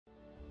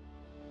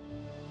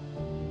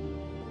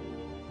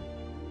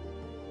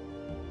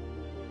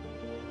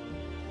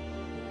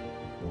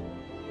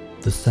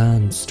The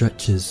sand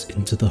stretches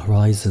into the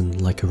horizon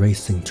like a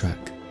racing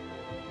track,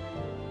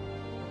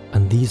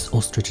 and these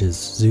ostriches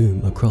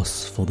zoom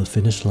across for the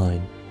finish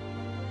line,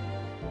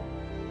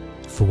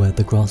 for where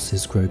the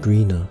grasses grow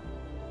greener.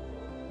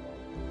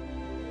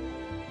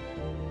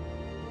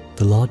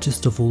 The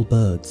largest of all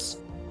birds,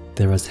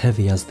 they're as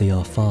heavy as they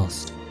are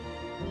fast,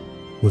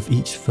 with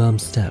each firm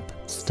step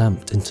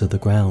stamped into the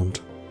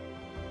ground.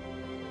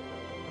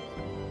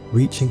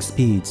 Reaching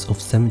speeds of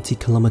 70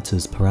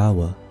 kilometers per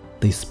hour,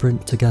 they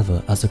sprint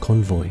together as a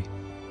convoy,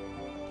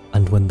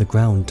 and when the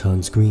ground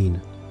turns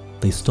green,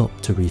 they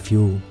stop to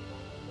refuel.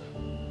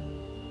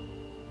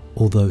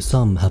 Although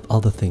some have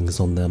other things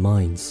on their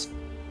minds.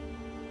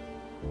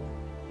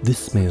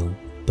 This male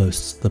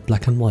boasts the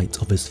black and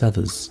white of his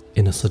feathers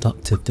in a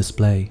seductive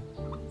display.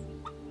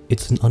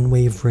 It's an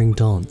unwavering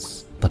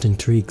dance that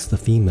intrigues the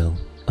female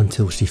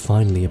until she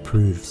finally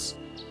approves.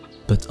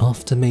 But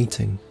after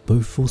mating,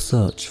 both will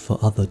search for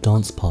other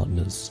dance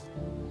partners.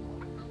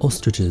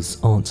 Ostriches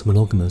aren't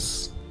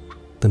monogamous.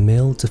 The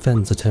male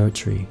defends a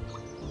territory,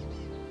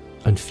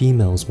 and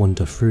females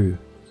wander through,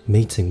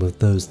 mating with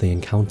those they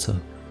encounter.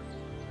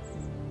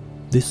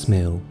 This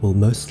male will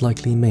most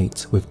likely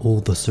mate with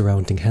all the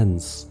surrounding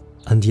hens,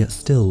 and yet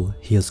still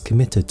he is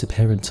committed to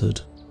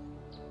parenthood.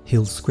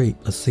 He'll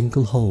scrape a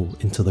single hole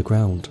into the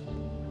ground,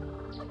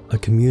 a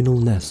communal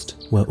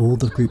nest where all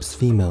the group's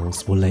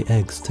females will lay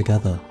eggs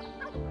together.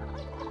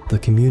 The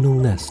communal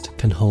nest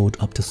can hold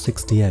up to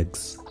 60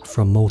 eggs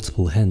from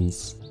multiple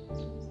hens,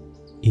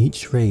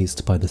 each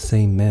raised by the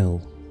same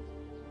male,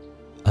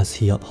 as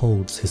he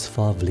upholds his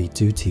fatherly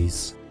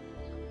duties.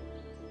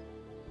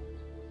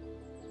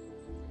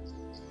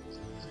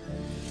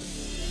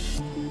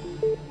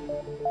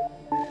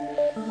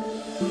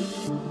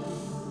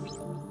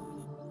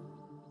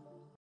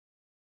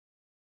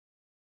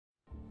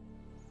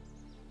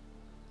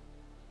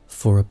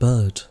 For a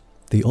bird,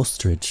 the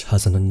ostrich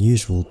has an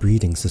unusual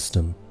breeding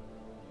system.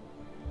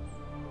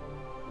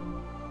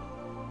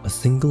 A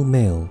single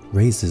male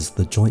raises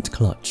the joint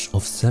clutch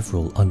of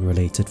several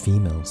unrelated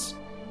females.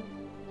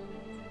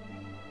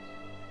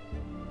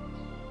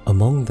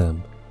 Among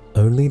them,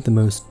 only the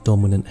most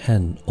dominant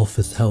hen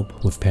offers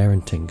help with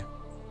parenting.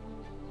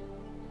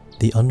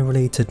 The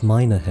unrelated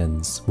minor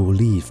hens will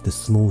leave this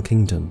small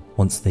kingdom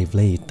once they've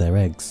laid their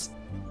eggs.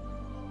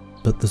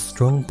 But the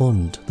strong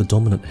bond the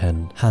dominant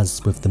hen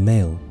has with the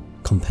male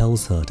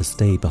compels her to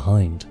stay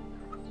behind,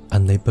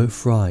 and they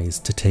both rise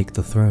to take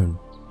the throne,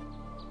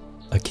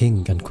 a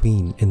king and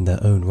queen in their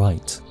own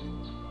right.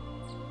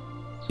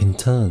 In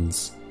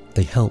turns,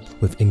 they help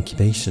with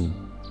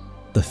incubation,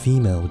 the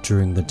female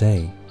during the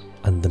day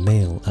and the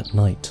male at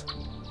night.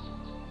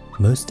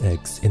 Most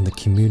eggs in the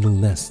communal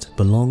nest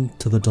belong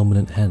to the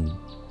dominant hen,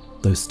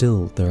 though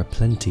still there are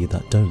plenty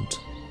that don't.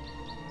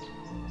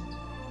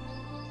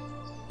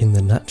 In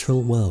the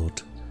natural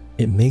world,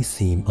 it may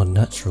seem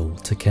unnatural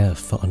to care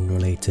for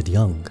unrelated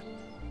young.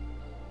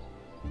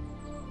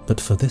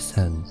 But for this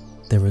hen,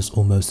 there is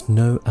almost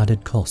no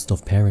added cost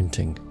of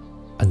parenting,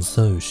 and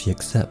so she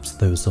accepts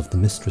those of the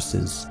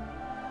mistresses.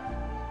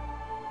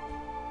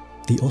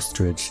 The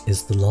ostrich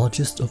is the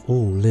largest of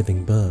all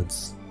living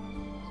birds,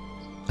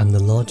 and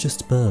the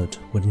largest bird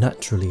would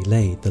naturally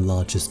lay the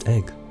largest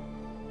egg.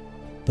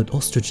 But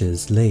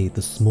ostriches lay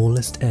the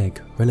smallest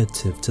egg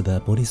relative to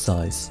their body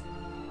size,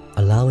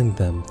 allowing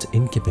them to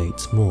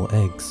incubate more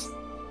eggs.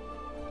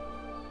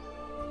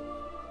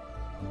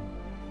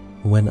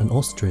 When an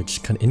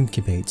ostrich can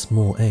incubate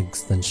more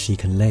eggs than she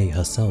can lay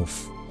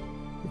herself,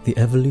 the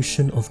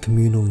evolution of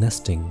communal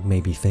nesting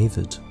may be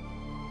favoured.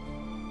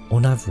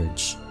 On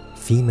average,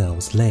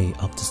 females lay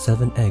up to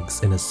 7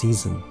 eggs in a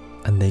season,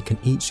 and they can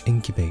each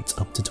incubate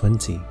up to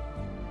 20.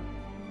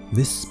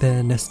 This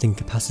spare nesting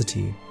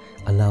capacity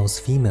allows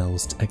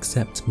females to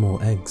accept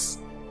more eggs,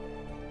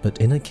 but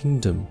in a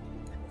kingdom,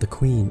 the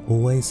queen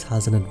always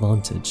has an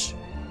advantage.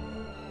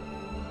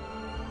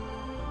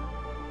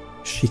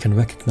 She can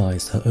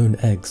recognize her own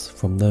eggs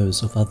from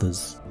those of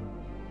others,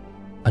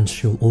 and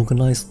she'll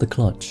organize the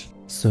clutch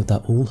so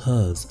that all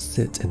hers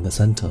sit in the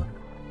center.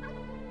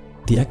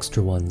 The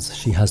extra ones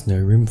she has no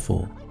room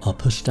for are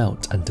pushed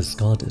out and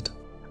discarded.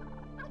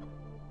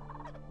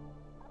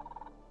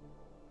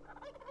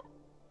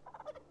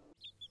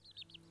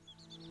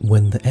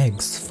 When the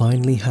eggs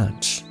finally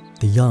hatch,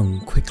 the young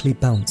quickly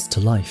bounce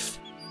to life,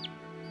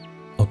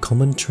 a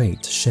common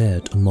trait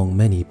shared among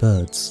many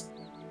birds.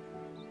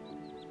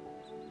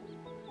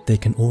 They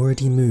can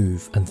already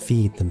move and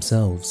feed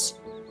themselves,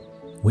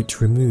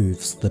 which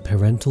removes the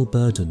parental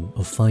burden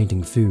of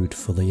finding food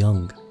for the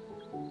young.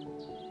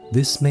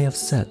 This may have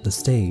set the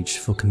stage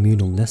for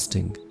communal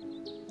nesting,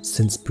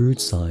 since brood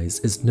size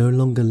is no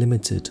longer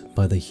limited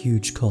by the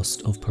huge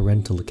cost of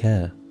parental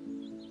care.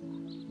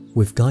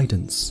 With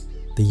guidance,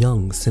 the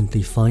young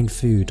simply find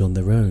food on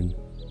their own.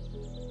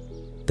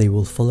 They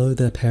will follow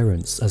their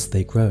parents as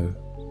they grow,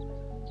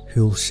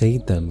 who will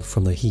shade them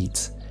from the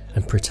heat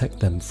and protect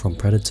them from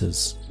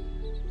predators.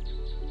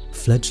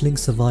 Fledgling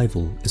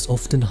survival is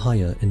often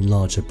higher in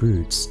larger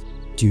broods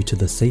due to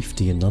the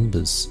safety in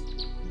numbers,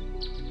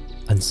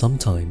 and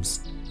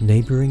sometimes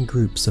neighbouring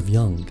groups of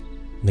young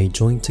may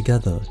join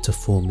together to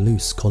form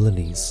loose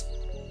colonies.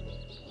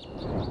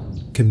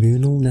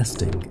 Communal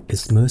nesting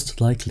is most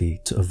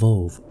likely to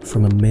evolve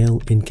from a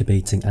male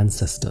incubating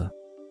ancestor.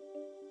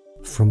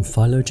 From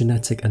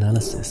phylogenetic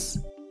analysis,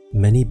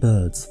 many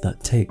birds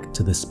that take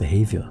to this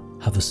behaviour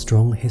have a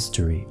strong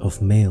history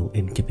of male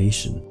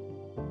incubation.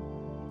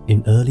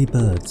 In early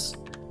birds,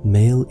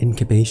 male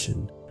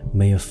incubation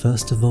may have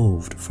first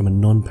evolved from a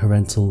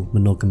non-parental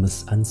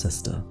monogamous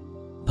ancestor,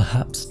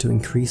 perhaps to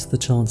increase the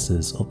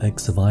chances of egg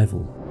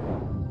survival.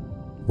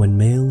 When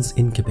males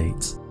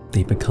incubate,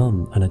 they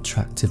become an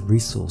attractive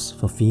resource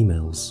for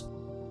females.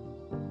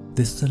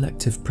 This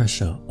selective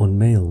pressure on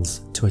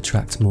males to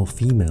attract more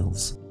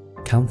females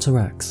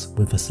counteracts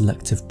with a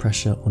selective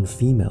pressure on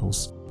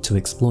females to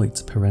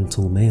exploit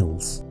parental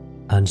males,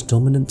 and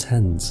dominant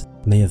hens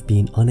may have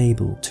been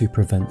unable to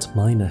prevent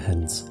minor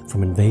hens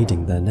from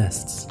invading their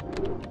nests.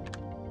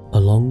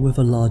 Along with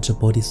a larger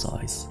body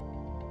size,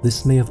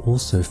 this may have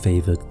also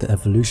favoured the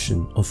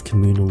evolution of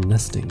communal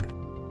nesting,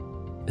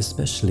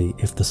 especially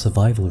if the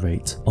survival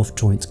rate of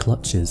joint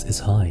clutches is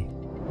high.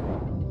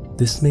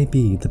 This may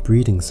be the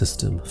breeding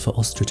system for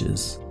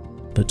ostriches,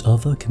 but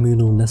other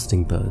communal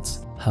nesting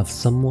birds have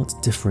somewhat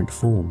different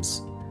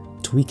forms,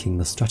 tweaking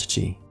the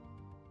strategy.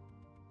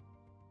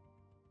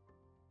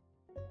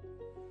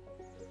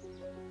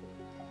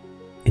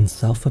 In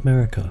South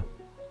America,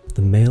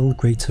 the male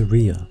greater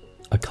rhea,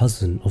 a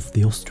cousin of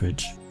the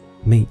ostrich,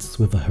 mates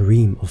with a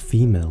harem of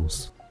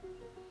females,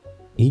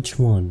 each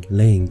one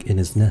laying in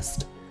his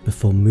nest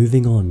before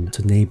moving on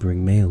to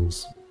neighbouring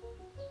males.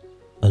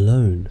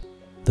 Alone,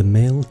 the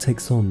male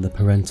takes on the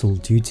parental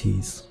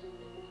duties,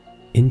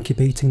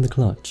 incubating the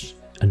clutch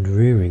and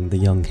rearing the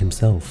young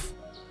himself,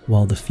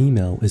 while the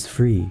female is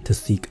free to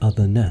seek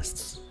other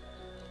nests,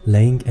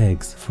 laying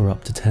eggs for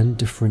up to 10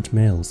 different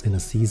males in a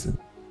season.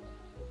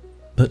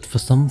 But for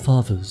some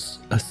fathers,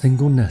 a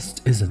single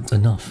nest isn't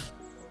enough.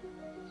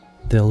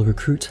 They'll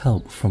recruit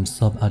help from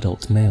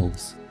sub-adult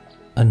males,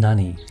 a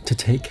nanny to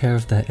take care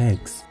of their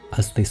eggs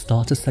as they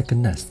start a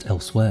second nest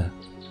elsewhere.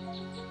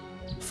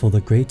 For the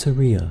greater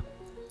rhea,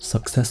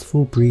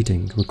 successful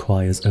breeding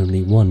requires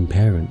only one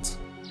parent.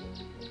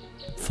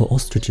 For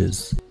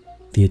ostriches,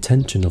 the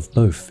attention of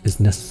both is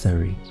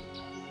necessary,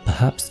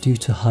 perhaps due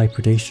to high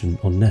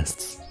predation on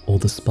nests or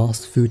the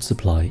sparse food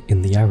supply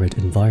in the arid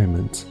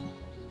environment.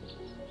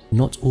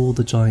 Not all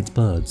the giant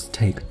birds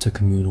take to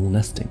communal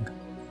nesting.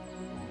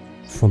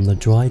 From the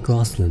dry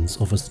grasslands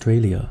of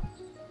Australia,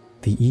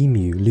 the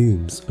emu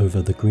looms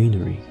over the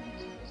greenery.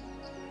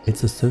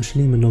 It's a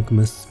socially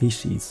monogamous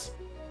species,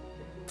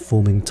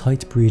 forming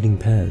tight breeding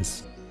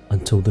pairs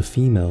until the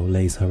female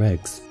lays her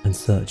eggs and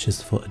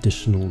searches for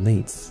additional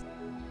mates.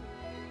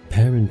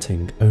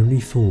 Parenting only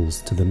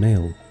falls to the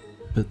male,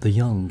 but the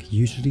young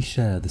usually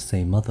share the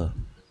same mother.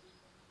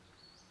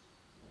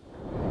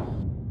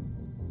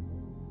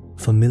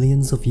 For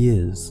millions of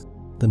years,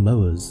 the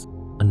moas,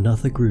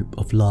 another group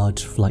of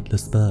large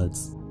flightless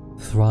birds,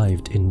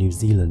 thrived in New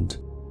Zealand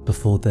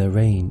before their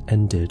reign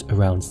ended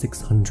around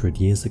 600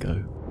 years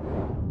ago.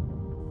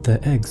 Their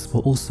eggs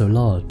were also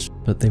large,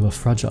 but they were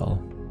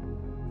fragile.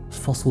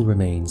 Fossil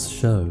remains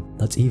show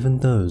that even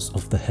those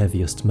of the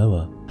heaviest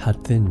moa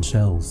had thin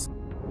shells.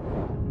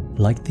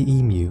 Like the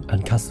emu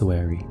and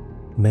cassowary,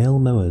 male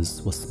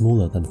moas were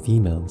smaller than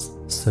females,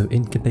 so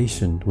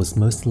incubation was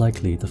most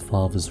likely the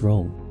father's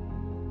role.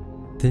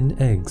 Thin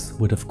eggs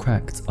would have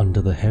cracked under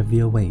the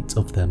heavier weight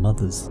of their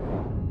mothers.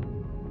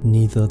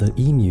 Neither the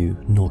emu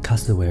nor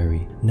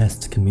cassowary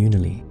nest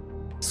communally,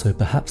 so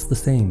perhaps the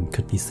same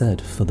could be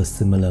said for the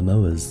similar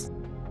moas.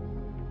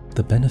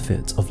 The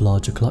benefit of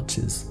larger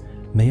clutches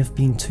may have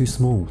been too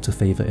small to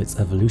favour its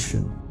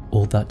evolution,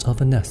 or that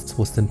other nests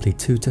were simply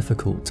too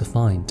difficult to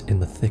find in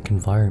the thick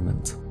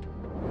environment.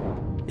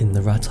 In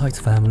the ratite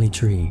family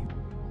tree,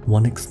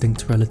 one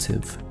extinct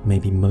relative may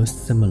be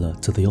most similar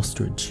to the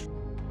ostrich.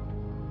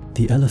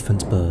 The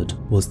elephant bird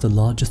was the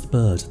largest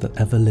bird that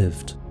ever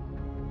lived.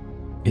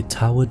 It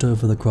towered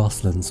over the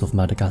grasslands of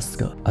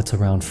Madagascar at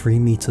around 3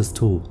 meters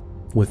tall,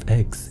 with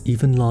eggs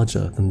even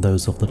larger than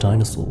those of the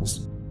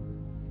dinosaurs.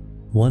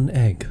 One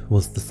egg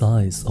was the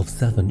size of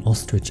 7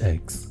 ostrich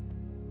eggs,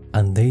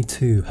 and they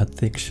too had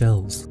thick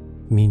shells,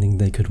 meaning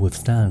they could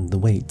withstand the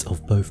weight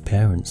of both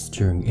parents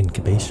during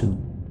incubation.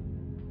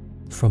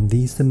 From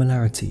these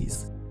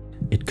similarities,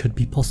 it could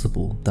be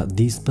possible that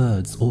these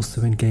birds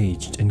also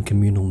engaged in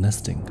communal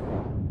nesting.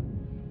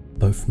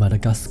 Both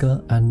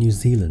Madagascar and New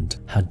Zealand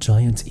had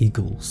giant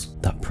eagles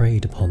that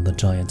preyed upon the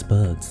giant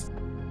birds.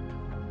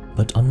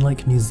 But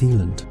unlike New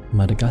Zealand,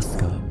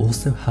 Madagascar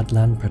also had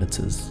land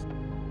predators.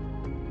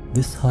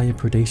 This higher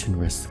predation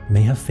risk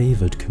may have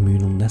favoured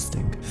communal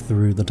nesting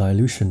through the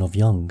dilution of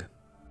young.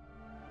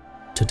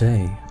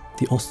 Today,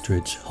 the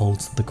ostrich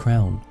holds the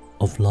crown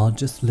of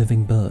largest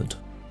living bird,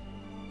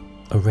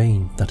 a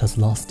reign that has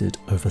lasted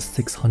over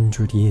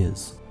 600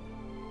 years.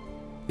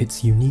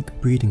 Its unique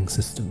breeding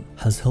system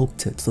has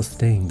helped it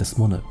sustain this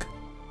monarch,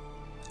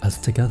 as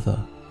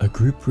together a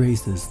group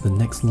raises the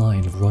next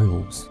line of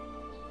royals.